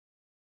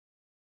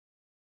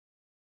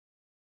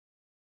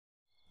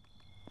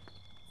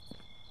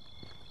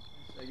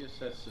guess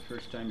that's the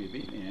first time you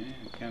beat me, eh?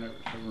 I can't ever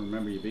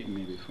remember you beating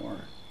me before.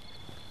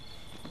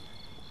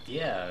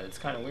 Yeah, it's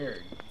kind of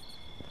weird.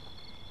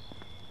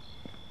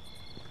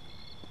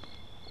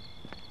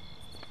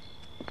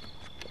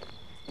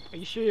 Are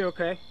you sure you're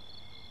okay?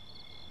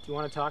 Do you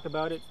want to talk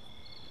about it?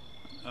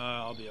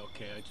 I'll be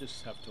okay. I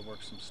just have to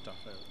work some stuff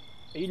out.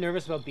 Are you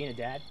nervous about being a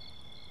dad?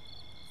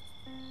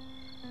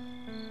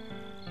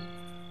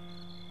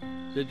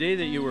 The day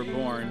that you were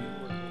born,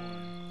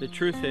 the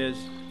truth is,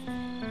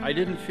 I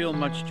didn't feel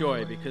much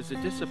joy because the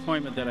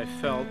disappointment that I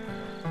felt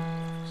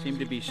seemed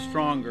to be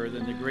stronger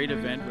than the great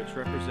event which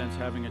represents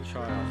having a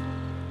child.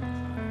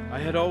 I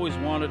had always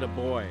wanted a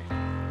boy.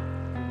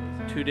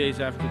 2 days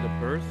after the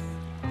birth,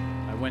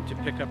 I went to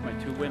pick up my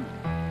 2 women.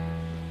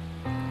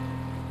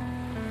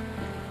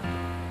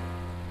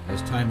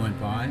 As time went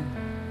by,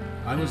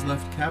 I was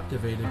left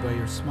captivated by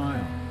your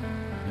smile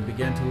and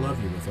began to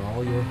love you with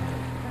all your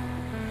heart.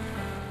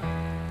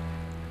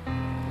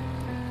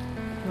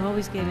 You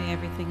always gave me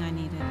everything I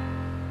needed.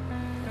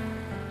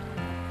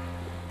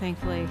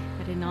 Thankfully,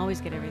 I didn't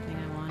always get everything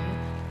I wanted.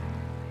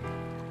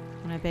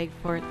 When I begged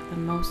for it the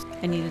most,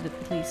 I needed it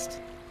the least.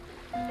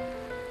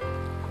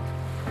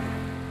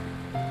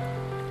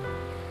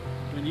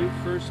 When you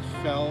first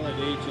fell at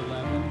age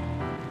 11,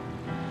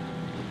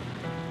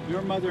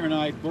 your mother and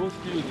I both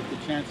knew that the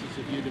chances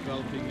of you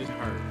developing this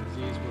heart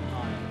disease were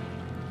high.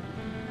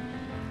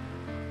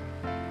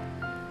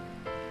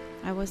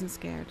 I wasn't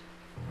scared.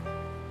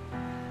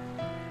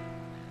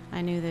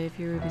 I knew that if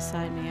you were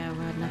beside me, I would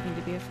have nothing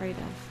to be afraid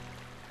of.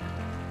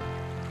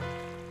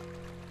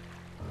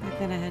 Back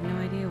then, I had no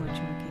idea what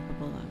you were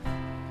capable of.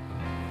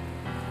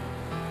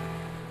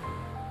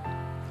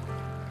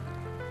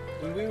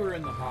 When we were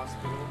in the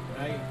hospital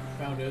and I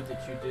found out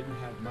that you didn't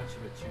have much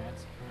of a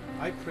chance,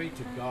 I prayed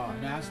to God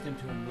and asked Him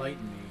to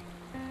enlighten me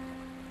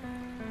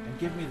and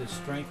give me the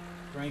strength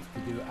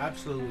to do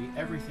absolutely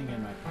everything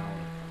in my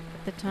power.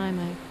 At the time,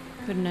 I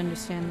couldn't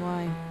understand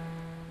why.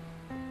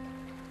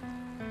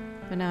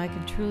 But now I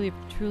can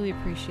truly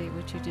appreciate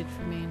what you did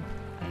for me, and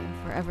I am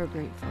forever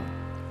grateful.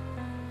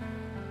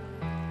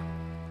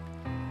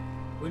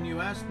 When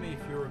you asked me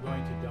if you were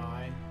going to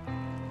die,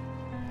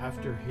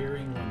 after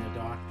hearing when the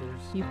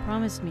doctors... You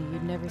promised me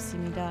you'd never see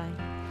me die.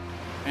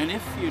 And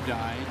if you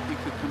died, you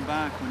could come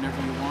back whenever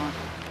you wanted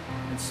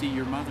and see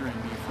your mother and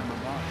me from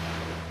above.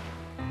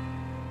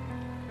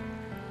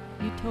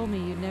 You told me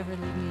you'd never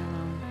leave me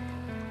alone.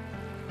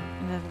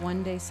 And that if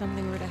one day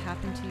something were to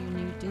happen to you and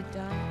you did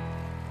die,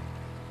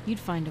 you'd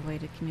find a way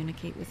to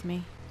communicate with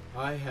me.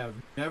 I have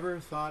never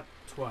thought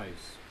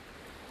twice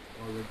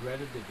or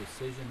regretted the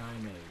decision I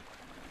made.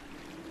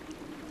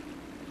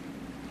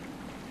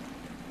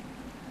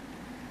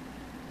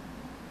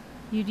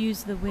 You'd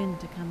use the wind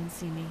to come and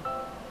see me.